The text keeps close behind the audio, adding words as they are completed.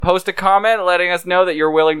post a comment letting us know that you're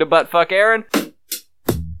willing to butt fuck Aaron.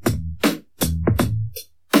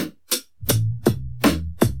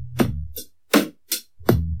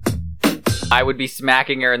 I would be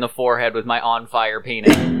smacking her in the forehead with my on fire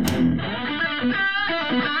penis.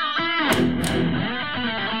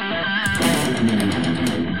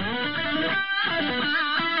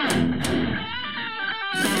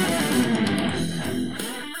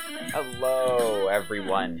 Hello,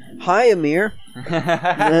 everyone. Hi, Amir. Oh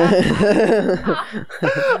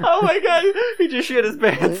my god, he just shit his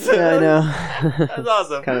pants. Yeah, I know. That's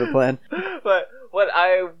awesome. Kind of the plan. But what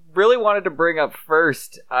I really wanted to bring up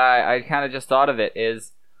first, I kind of just thought of it,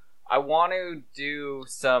 is I want to do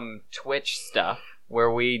some Twitch stuff where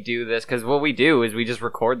we do this, because what we do is we just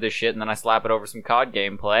record this shit and then I slap it over some COD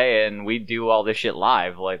gameplay and we do all this shit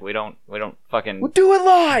live. Like, we don't fucking... We'll do it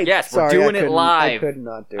live! Yes, Sorry, we're doing it live. I could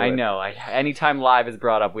not do it. I know. Anytime live is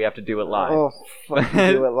brought up, we have to do it live. Oh,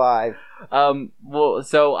 fucking do it live. Well,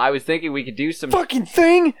 so I was thinking we could do some... Fucking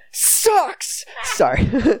thing sucks! Sorry.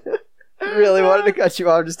 I really wanted to cut you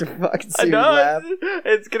off just to fucking see you laugh.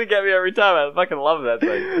 It's gonna get me every time. I fucking love that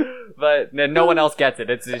thing. But no one else gets it.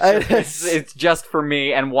 It's just for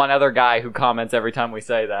me and one other guy who comments every time we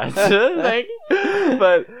say that. Thank you.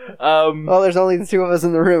 But well, there's only the two of us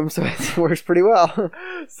in the room, so it works pretty well.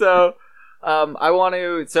 So I want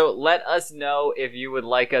to. So let us know if you would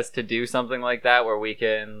like us to do something like that, where we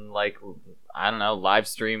can, like, I don't know, live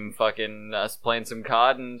stream fucking us playing some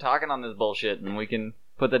COD and talking on this bullshit, and we can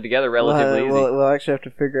put that together relatively easy. We'll actually have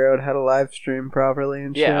to figure out how to live stream properly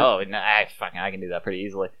and shit. Yeah, I can do that pretty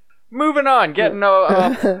easily. Moving on, getting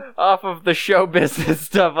off of the show business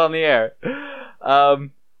stuff on the air.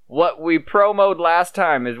 What we promoted last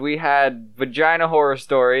time is we had vagina horror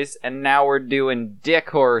stories, and now we're doing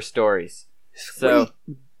dick horror stories. Sweet. So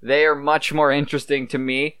they are much more interesting to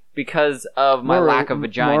me because of my lack of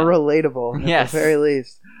vagina. More relatable, yes. At the very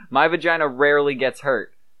least. My vagina rarely gets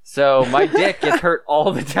hurt. So my dick gets hurt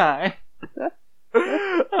all the time.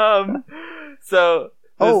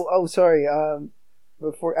 Sorry.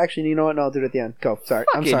 Before, actually, you know what? No, I'll do it at the end. Go. Sorry.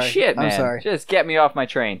 I'm sorry. Shit, man. I'm sorry. Just get me off my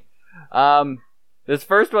train. This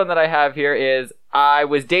first one that I have here is I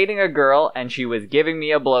was dating a girl and she was giving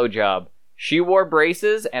me a blowjob. She wore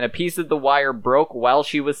braces and a piece of the wire broke while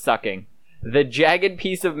she was sucking. The jagged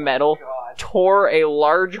piece of metal tore a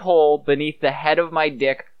large hole beneath the head of my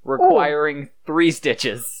dick, requiring 3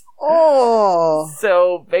 stitches. Oh!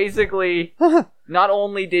 So basically, not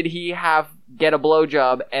only did he get a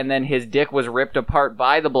blowjob and then his dick was ripped apart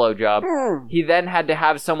by the blowjob, he then had to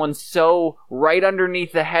have someone sew right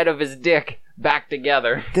underneath the head of his dick back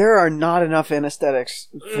together. There are not enough anesthetics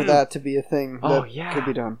for that to be a thing that could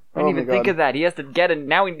be done. I didn't even think of that. He has to get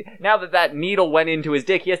now that needle went into his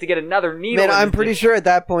dick, he has to get another needle. Man, I'm pretty sure at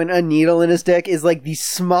that point a needle in his dick is like the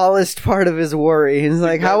smallest part of his worry. He's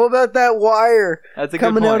like, how about that wire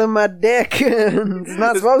coming out of my dick? It's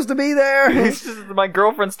not supposed to be there. My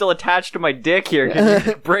girlfriend's still attached to my dick here. Can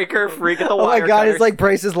you break her free? Get the wire. Oh my god, it's like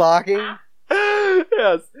braces locking.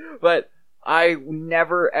 Yes, but I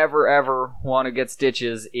never, ever, ever want to get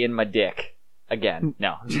stitches in my dick again.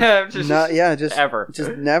 No. just ever.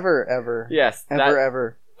 Just never, ever. Yes.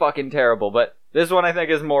 Ever. Fucking terrible. But this one I think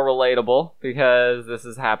is more relatable because this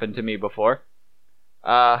has happened to me before.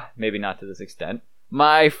 Maybe not to this extent.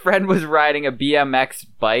 My friend was riding a BMX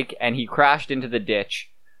bike and he crashed into the ditch.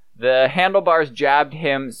 The handlebars jabbed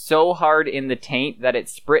him so hard in the taint that it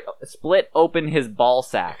split open his ball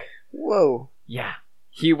sack. Whoa. Yeah.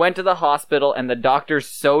 He went to the hospital and the doctors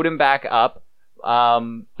sewed him back up,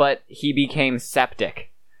 but he became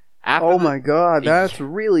septic. My god, that's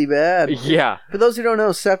really bad. Yeah. For those who don't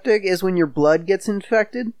know, septic is when your blood gets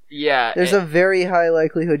infected. Yeah. There's a very high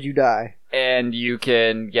likelihood you die. And you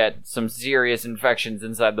can get some serious infections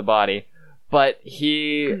inside the body. But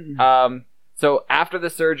he, so after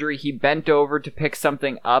the surgery, he bent over to pick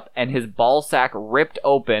something up and his ball sack ripped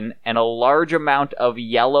open and a large amount of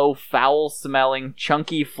yellow, foul-smelling,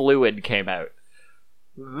 chunky fluid came out.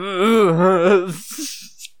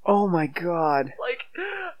 Oh my god.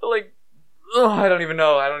 I don't even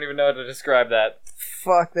know how to describe that.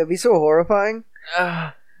 Fuck, that'd be so horrifying.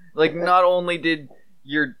 Not only did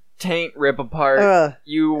your taint rip apart,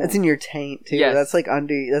 it's in your taint too. Yes. That's like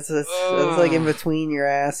that's like in between your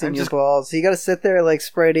ass and your balls. So you gotta sit there like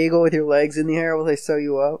spread eagle with your legs in the air while they sew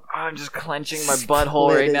you up. I'm just clenching my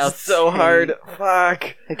butthole right now so hard.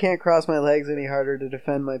 Fuck. I can't cross my legs any harder to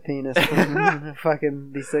defend my penis from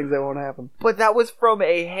fucking these things that won't happen. But that was from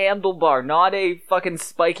a handlebar, not a fucking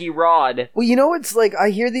spiky rod. Well, you know, it's like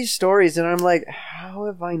I hear these stories and I'm like, how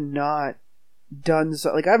have I not done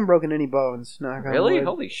so, like I haven't broken any bones. Really?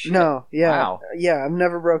 Holy shit! No, yeah, wow. Yeah, I've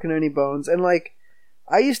never broken any bones, and like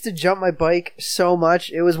I used to jump my bike so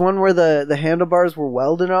much. It was one where the handlebars were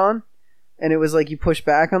welded on, and it was like you push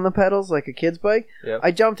back on the pedals like a kid's bike. Yep.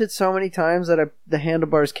 I jumped it so many times that the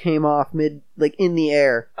handlebars came off like in the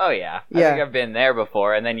air. Oh yeah, I think I've been there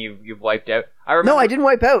before, and then you've wiped out. I remember. No, I didn't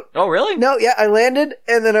wipe out. Oh really? No, yeah, I landed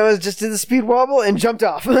and then I was just in the speed wobble and jumped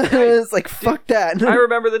off. It's like fuck that. I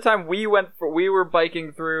remember the time we were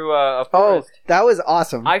biking through a forest. Oh, that was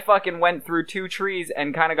awesome. I fucking went through 2 trees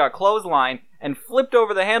and kind of got clothesline and flipped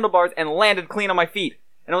over the handlebars and landed clean on my feet.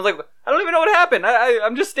 And I was like, I don't even know what happened.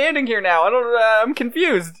 I'm just standing here now. I'm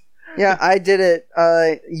confused. Yeah, I did it.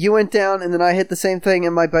 You went down and then I hit the same thing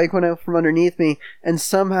and my bike went out from underneath me and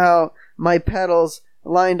somehow my pedals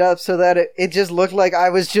lined up so that it just looked like I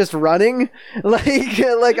was just running.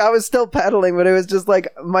 Like I was still pedaling, but it was just like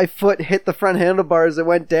my foot hit the front handlebars and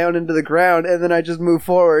went down into the ground and then I just moved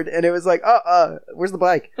forward and it was like, where's the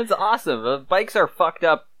bike? That's awesome. Bikes are fucked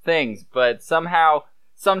up things, but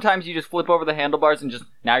sometimes you just flip over the handlebars and just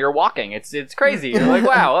now you're walking. It's crazy. You're like,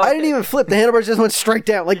 wow. I didn't even flip. The handlebars just went straight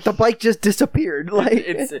down. Like the bike just disappeared. Like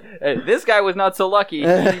this guy was not so lucky.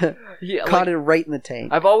 He caught it right in the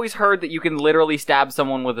tank. I've always heard that you can literally stab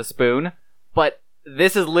someone with a spoon, but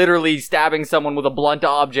this is literally stabbing someone with a blunt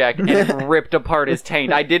object and it ripped apart his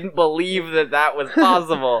taint. I didn't believe that was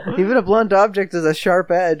possible. Even a blunt object is a sharp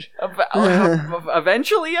edge.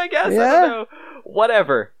 Eventually, I guess. Yeah. I don't know.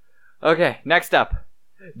 Whatever. Okay, next up.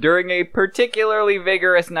 During a particularly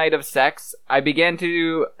vigorous night of sex, I began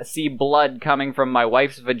to see blood coming from my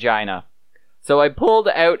wife's vagina. So I pulled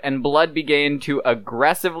out and blood began to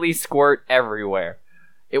aggressively squirt everywhere.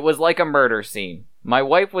 It was like a murder scene. My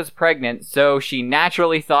wife was pregnant, so she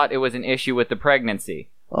naturally thought it was an issue with the pregnancy.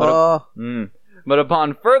 But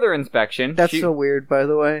upon further inspection... That's so weird, by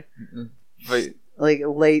the way. Like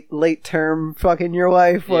late term fucking your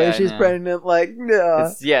wife while she's pregnant, like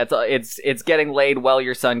it's getting laid while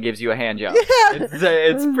your son gives you a hand job. Yeah.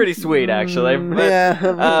 It's pretty sweet actually.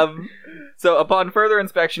 But, so upon further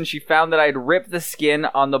inspection, she found that I'd ripped the skin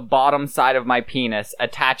on the bottom side of my penis,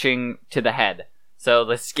 attaching to the head. So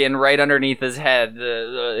the skin right underneath his head,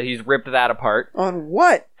 he's ripped that apart. On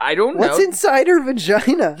what? I don't know. What's inside her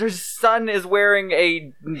vagina? Her son is wearing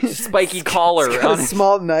a spiky collar. He's got a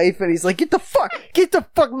small knife, and he's like, get the fuck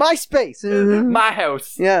my space. My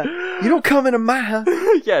house. Yeah. You don't come into my house.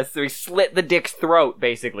 Yes, so he slit the dick's throat,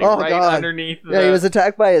 basically, right underneath. Yeah, he was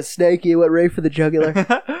attacked by a snake. He went right for the jugular.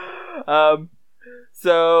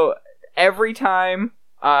 So every time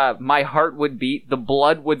my heart would beat, the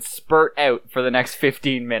blood would spurt out for the next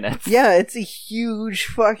 15 minutes. Yeah, it's a huge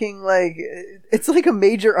fucking, like, it's like a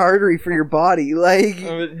major artery for your body. Like,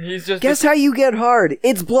 he's just guess how you get hard?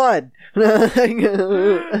 It's blood. But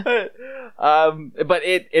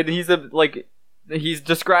he's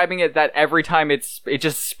describing it that every time it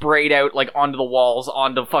just sprayed out like onto the walls,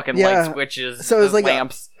 onto fucking light switches, so it was like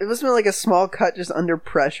lamps. It must have been like a small cut just under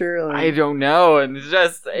pressure. Like, I don't know, and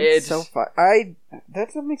it's so fun.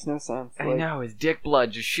 That makes no sense. I know, his dick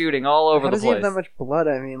blood just shooting all over the place. How does he have that much blood?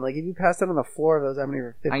 I mean, like if you passed out on the floor of those, how many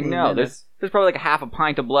for 15 minutes? There's probably like a half a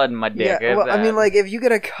pint of blood in my dick. Yeah, well, I mean, like if you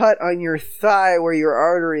get a cut on your thigh where your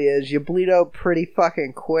artery is, you bleed out pretty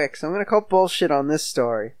fucking quick. So I'm gonna call bullshit on this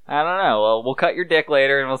story. I don't know. Well, we'll cut your dick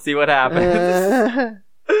later and we'll see what happens.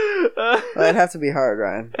 Well, it'd have to be hard,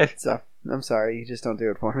 Ryan. So I'm sorry, you just don't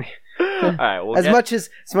do it for me. All right. Well, as much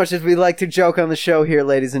as we like to joke on the show here,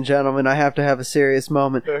 ladies and gentlemen, I have to have a serious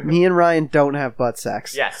moment. Me and Ryan don't have butt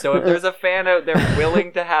sex. Yeah. So if there's a fan out there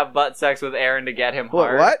willing to have butt sex with Aaron to get him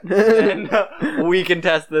hard, what? then we can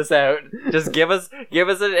test this out. Just give us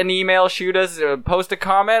an email, shoot us, post a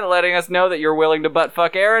comment, letting us know that you're willing to butt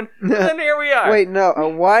fuck Aaron. And then here we are. Wait, no.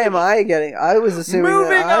 Why am I getting? I was assuming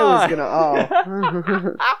Moving that on. I was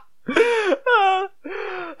gonna.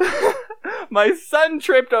 My son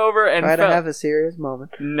tripped over and try fell. to have a serious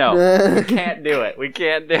moment. No, we can't do it. We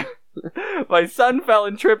can't do it. My son fell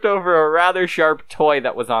and tripped over a rather sharp toy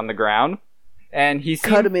that was on the ground. And he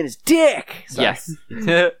cut him in his dick. Sorry. Yes.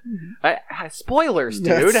 Spoilers,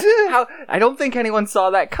 dude. I don't think anyone saw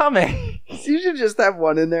that coming. You should just have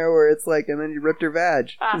one in there where it's like, and then you ripped her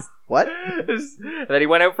vag. What? And then he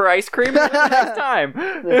went out for ice cream the next time.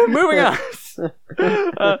 Moving on.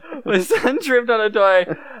 My son tripped on a toy.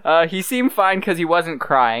 He seemed fine because he wasn't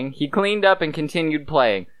crying. He cleaned up and continued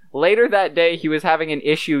playing. Later that day, he was having an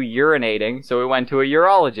issue urinating, so we went to a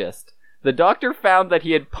urologist. The doctor found that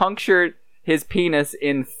he had punctured his penis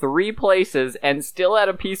in 3 places and still had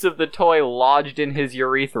a piece of the toy lodged in his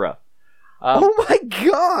urethra. Oh my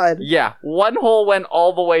god! Yeah, one hole went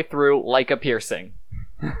all the way through like a piercing.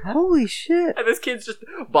 Holy shit. And this kid's just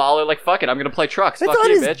baller, like, fuck it, I'm gonna play trucks. That's Fuck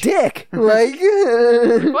on you, his bitch. dick. Like,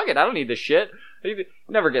 Fuck it, I don't need this shit. He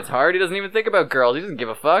never gets hard. He doesn't even think about girls. He doesn't give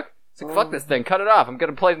a fuck. He's like, fuck this thing, cut it off. I'm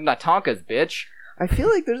gonna play Natonkas, bitch. I feel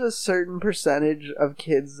like there's a certain percentage of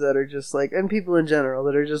kids that are just like, and people in general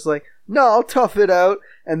that are just like, no, I'll tough it out,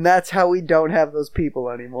 and that's how we don't have those people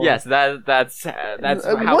anymore. Yes, that's how we got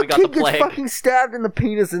the What kid gets plague. fucking stabbed in the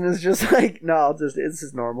penis and is just like, no, it's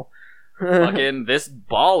just normal. Fucking this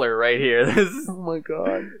baller right here. Oh my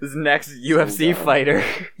god. This next UFC fighter.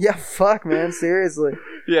 Yeah, fuck, man, seriously.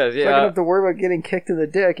 Yeah. I don't have to worry about getting kicked in the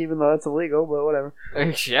dick, even though that's illegal, but whatever.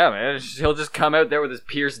 Yeah, man. He'll just come out there with his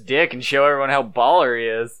pierced dick and show everyone how baller he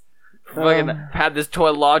is. Fucking had this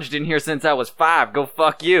toy lodged in here since I was 5. Go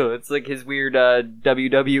fuck you. It's like his weird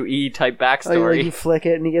WWE type backstory. Like you flick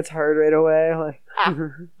it and he gets hard right away. Like,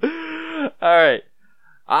 Alright.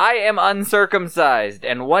 I am uncircumcised,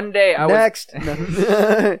 and one day I Next.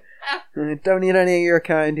 Don't need any of your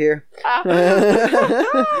kind here.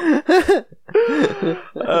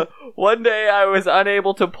 One day I was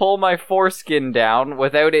unable to pull my foreskin down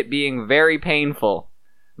without it being very painful.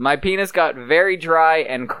 My penis got very dry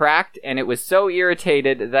and cracked, and it was so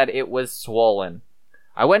irritated that it was swollen.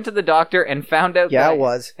 I went to the doctor and found out Yeah, that... it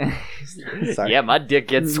was. Sorry. Yeah, my dick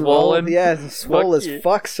gets swollen. Well, yeah, it's swole as you.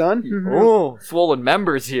 fuck, son. Oh, swollen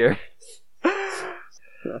members here.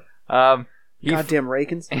 Goddamn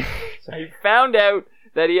rakins. He found out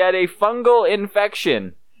that he had a fungal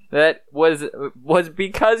infection that was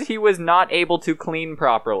because he was not able to clean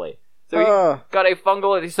properly. So he got a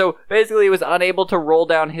fungal... So basically he was unable to roll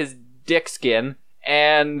down his dick skin,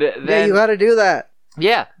 and then... Yeah, you gotta do that.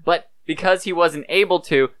 Yeah, but because he wasn't able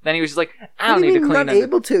to, then he was just like, I What don't do you need to mean clean not that.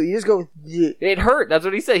 able to? You just go... "Yeah." It hurt. That's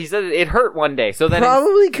what he said. He said it hurt one day. So then...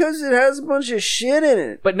 Probably because it has a bunch of shit in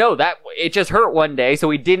it. But no, it just hurt one day, so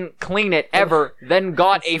he didn't clean it ever, then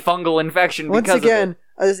got a fungal infection Once because again,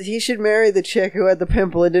 of it. he should marry the chick who had the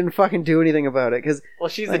pimple and didn't fucking do anything about it. Cause, Well,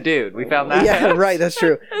 she's a dude. We found that. yeah, right, that's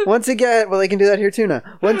true. Once again, well, they can do that here too now.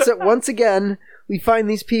 Once again, we find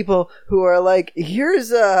these people who are like,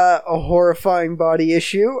 here's a horrifying body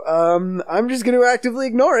issue. I'm just going to actively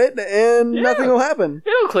ignore it, and nothing will happen.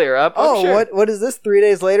 It'll clear up. I'm sure. What is this? 3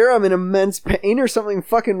 days later, I'm in immense pain, or something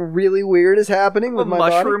fucking really weird is happening with A my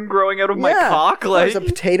body. mushroom growing out of my cock. There's a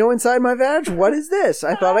potato inside my vag. What is this?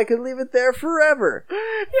 I thought I could leave it there forever.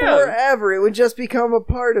 Yeah. Forever. It would just become a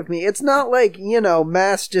part of me. It's not like,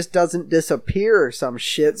 mass just doesn't disappear or some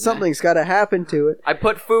shit. Something's got to happen to it. I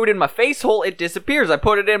put food in my face hole, it disappears. I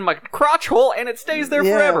put it in my crotch hole, and it stays there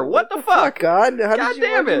forever. What the fuck? God, how God did you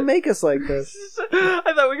damn want to it. make us like this?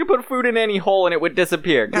 I thought we could put food in any hole and it would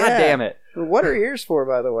disappear. God Yeah. damn it. What are ears for,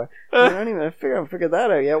 by the way? I haven't figured that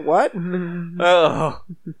out yet. What? Oh.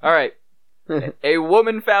 Alright. A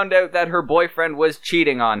woman found out that her boyfriend was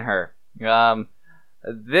cheating on her.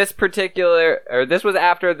 This was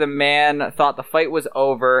after the man thought the fight was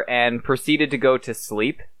over and proceeded to go to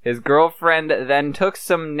sleep. His girlfriend then took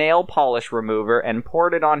some nail polish remover and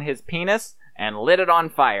poured it on his penis and lit it on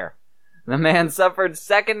fire. The man suffered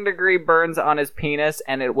second-degree burns on his penis,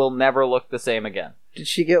 and it will never look the same again. Did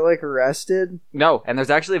she get, arrested? No, and there's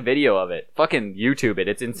actually a video of it. Fucking YouTube it.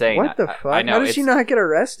 It's insane. What the fuck? I know. How did she not get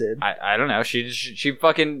arrested? I don't know. She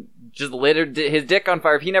fucking just lit his dick on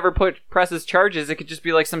fire. If he never presses charges, it could just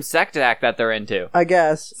be like some sect act that they're into. I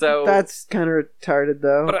guess. So that's kind of retarded,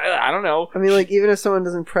 though. But I don't know. I mean, even if someone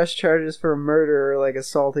doesn't press charges for murder or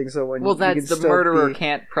assaulting someone, Well, you that's can the still murderer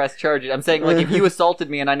can't press charges. I'm saying if you assaulted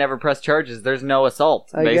me and I never press charges, there's no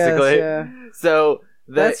assault. I basically. guess, yeah. So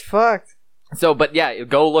that's fucked. So, but yeah,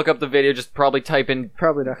 go look up the video. Just probably type in.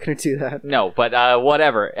 Probably not going to do that. No, but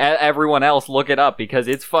whatever. Everyone else, look it up because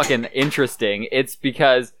it's fucking interesting. It's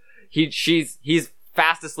because he's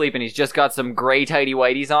fast asleep and he's just got some gray tighty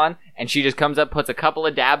whities on, and she just comes up, puts a couple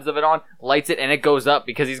of dabs of it on, lights it, and it goes up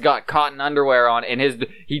because he's got cotton underwear on, and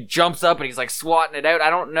he jumps up and he's swatting it out. I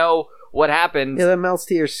don't know what happens. Yeah, that melts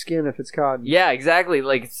to your skin if it's cotton. Yeah, exactly.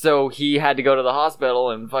 So he had to go to the hospital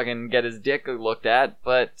and fucking get his dick looked at,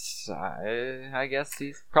 but I guess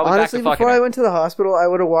he's probably Honestly, back to fucking before I her. went to the hospital, I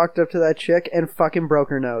would have walked up to that chick and fucking broke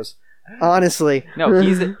her nose. Honestly. No,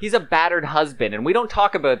 he's a battered husband, and we don't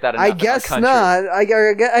talk about that enough I guess in our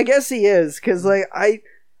country. not. I guess he is, because I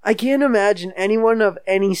can't imagine anyone of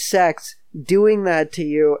any sex doing that to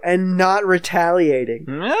you and not retaliating.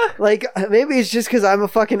 Maybe it's just because I'm a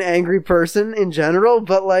fucking angry person in general,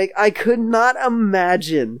 but I could not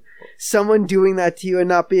imagine someone doing that to you and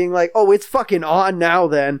not being like, oh, it's fucking on now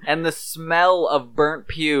then. And the smell of burnt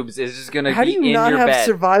pubes is just gonna How be do you in not your have bed.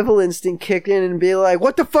 survival instinct kick in and be like,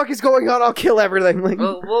 what the fuck is going on? I'll kill everything. Like,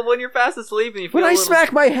 Well, when you're fast asleep and you feel when a I little...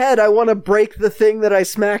 smack my head, I want to break the thing that I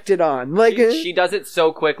smacked it on. Like, She does it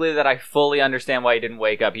so quickly that I fully understand why he didn't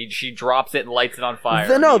wake up. She drops it and lights it on fire.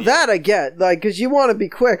 no, immediately. that I get. Like, because you want to be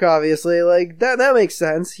quick, obviously. Like, that makes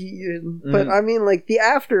sense. But, I mean, like, the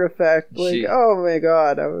after effect, like, oh my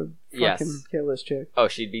god, I would fucking kill this chick. Oh,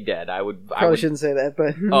 she'd be dead. I Probably would... shouldn't say that,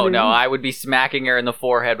 but... Oh no, I would be smacking her in the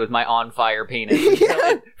forehead with my on-fire penis until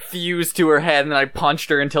it fused to her head, and then I punched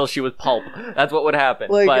her until she was pulp. That's what would happen.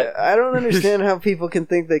 Like, but... I don't understand how people can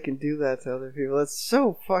think they can do that to other people. That's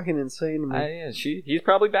so fucking insane to me. He's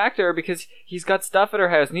probably back to her because he's got stuff at her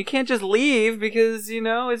house, and he can't just leave because,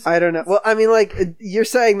 it's... I don't know. Well, I mean, like, you're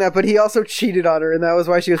saying that, but he also cheated on her, and that was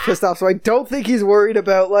why she was pissed off. So I don't think he's worried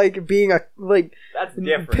about, like, being That's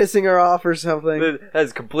different. pissing her off or something.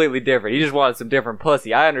 That's completely different. He just wanted some different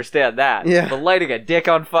pussy. I understand that. Yeah. But lighting a dick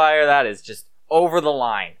on fire, that is just over the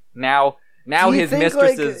line. Now his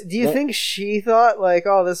mistresses... do you think she thought, like,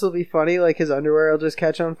 oh, this will be funny, like his underwear will just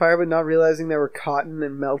catch on fire, but not realizing they were cotton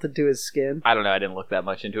and melted to his skin? I don't know. I didn't look that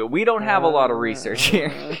much into it. We don't have a lot of research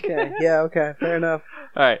here. Okay. Yeah, okay. Fair enough.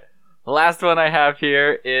 All right. The last one I have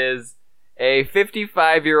here is a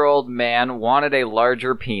 55-year-old man wanted a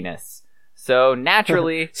larger penis. So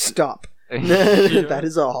naturally... Stop. That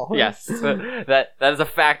is all. Yes. That is a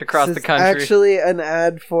fact across This the is country. actually an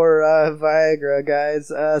ad for Viagra, guys.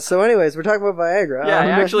 So anyways, we're talking about Viagra. Yeah,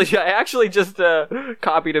 I actually just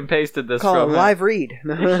copied and pasted this call it from... a live read.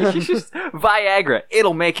 Viagra.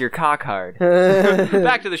 It'll make your cock hard.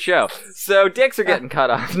 Back to the show. So dicks are getting cut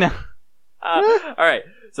off now. All right.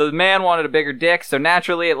 So the man wanted a bigger dick, so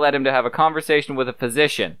naturally it led him to have a conversation with a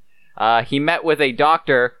physician. He met with a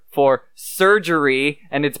doctor for surgery,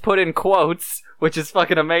 and it's put in quotes, which is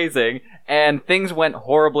fucking amazing, and things went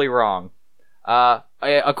horribly wrong.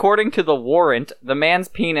 According to the warrant, the man's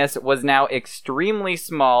penis was now extremely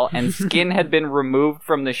small, and skin had been removed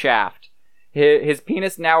from the shaft. His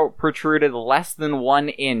penis now protruded less than 1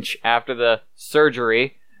 inch after the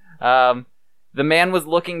surgery. The man was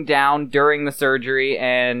looking down during the surgery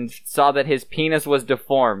and saw that his penis was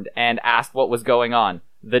deformed and asked what was going on.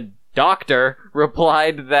 The doctor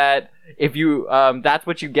replied that if you that's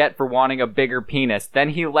what you get for wanting a bigger penis.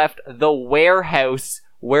 Then he left the warehouse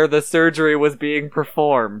where the surgery was being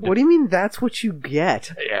performed. What do you mean that's what you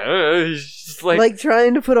get? Yeah, he's just like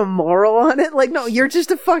trying to put a moral on it? Like, no, you're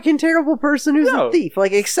just a fucking terrible person who's a thief.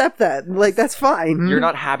 Like, accept that. Like, that's fine. You're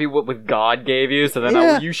not happy with what God gave you, so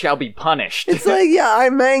then you shall be punished. It's like, yeah,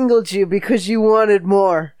 I mangled you because you wanted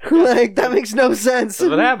more. Like, that makes no sense.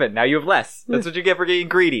 That's what happened. Now you have less. That's what you get for getting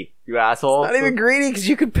greedy, you asshole. Not even greedy because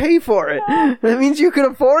you could pay for it. That means you could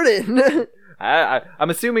afford it.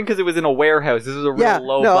 I'm assuming because it was in a warehouse. This was a real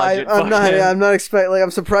low budget. I'm not expecting. Like,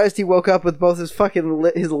 I'm surprised he woke up with both his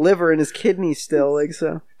fucking his liver and his kidneys still. Like,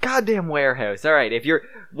 so goddamn warehouse. All right, if you're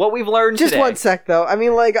what we've learned just today. 1 sec though. I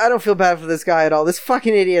mean, like, I don't feel bad for this guy at all. This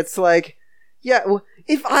fucking idiot's like, yeah. Well,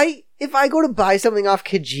 if I go to buy something off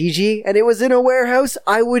Kijiji and it was in a warehouse,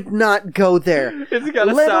 I would not go there. It's got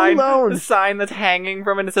a sign that's hanging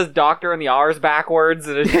from it. It says doctor and the R's backwards.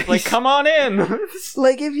 And it's just like, come on in.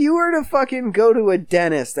 Like, if you were to fucking go to a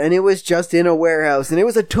dentist and it was just in a warehouse and it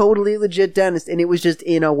was a totally legit dentist and it was just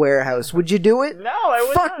in a warehouse, would you do it? No, I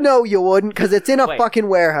wouldn't. Fuck no, you wouldn't, because it's in a fucking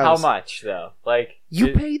warehouse. How much, though? Like,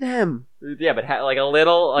 you pay them. Yeah, but like a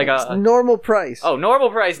little, like a normal price. Oh,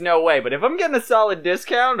 normal price, no way. But if I'm getting a solid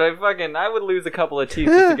discount, I would lose a couple of teeth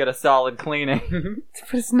just to get a solid cleaning.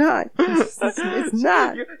 But it's not. It's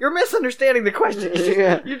not. You're misunderstanding the question.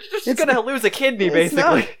 You're just gonna lose a kidney,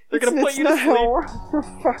 basically. They're gonna put you to sleep.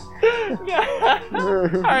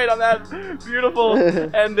 All right, on that beautiful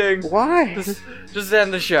ending. Why? Just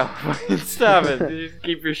end the show. Stop it. Just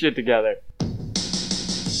keep your shit together.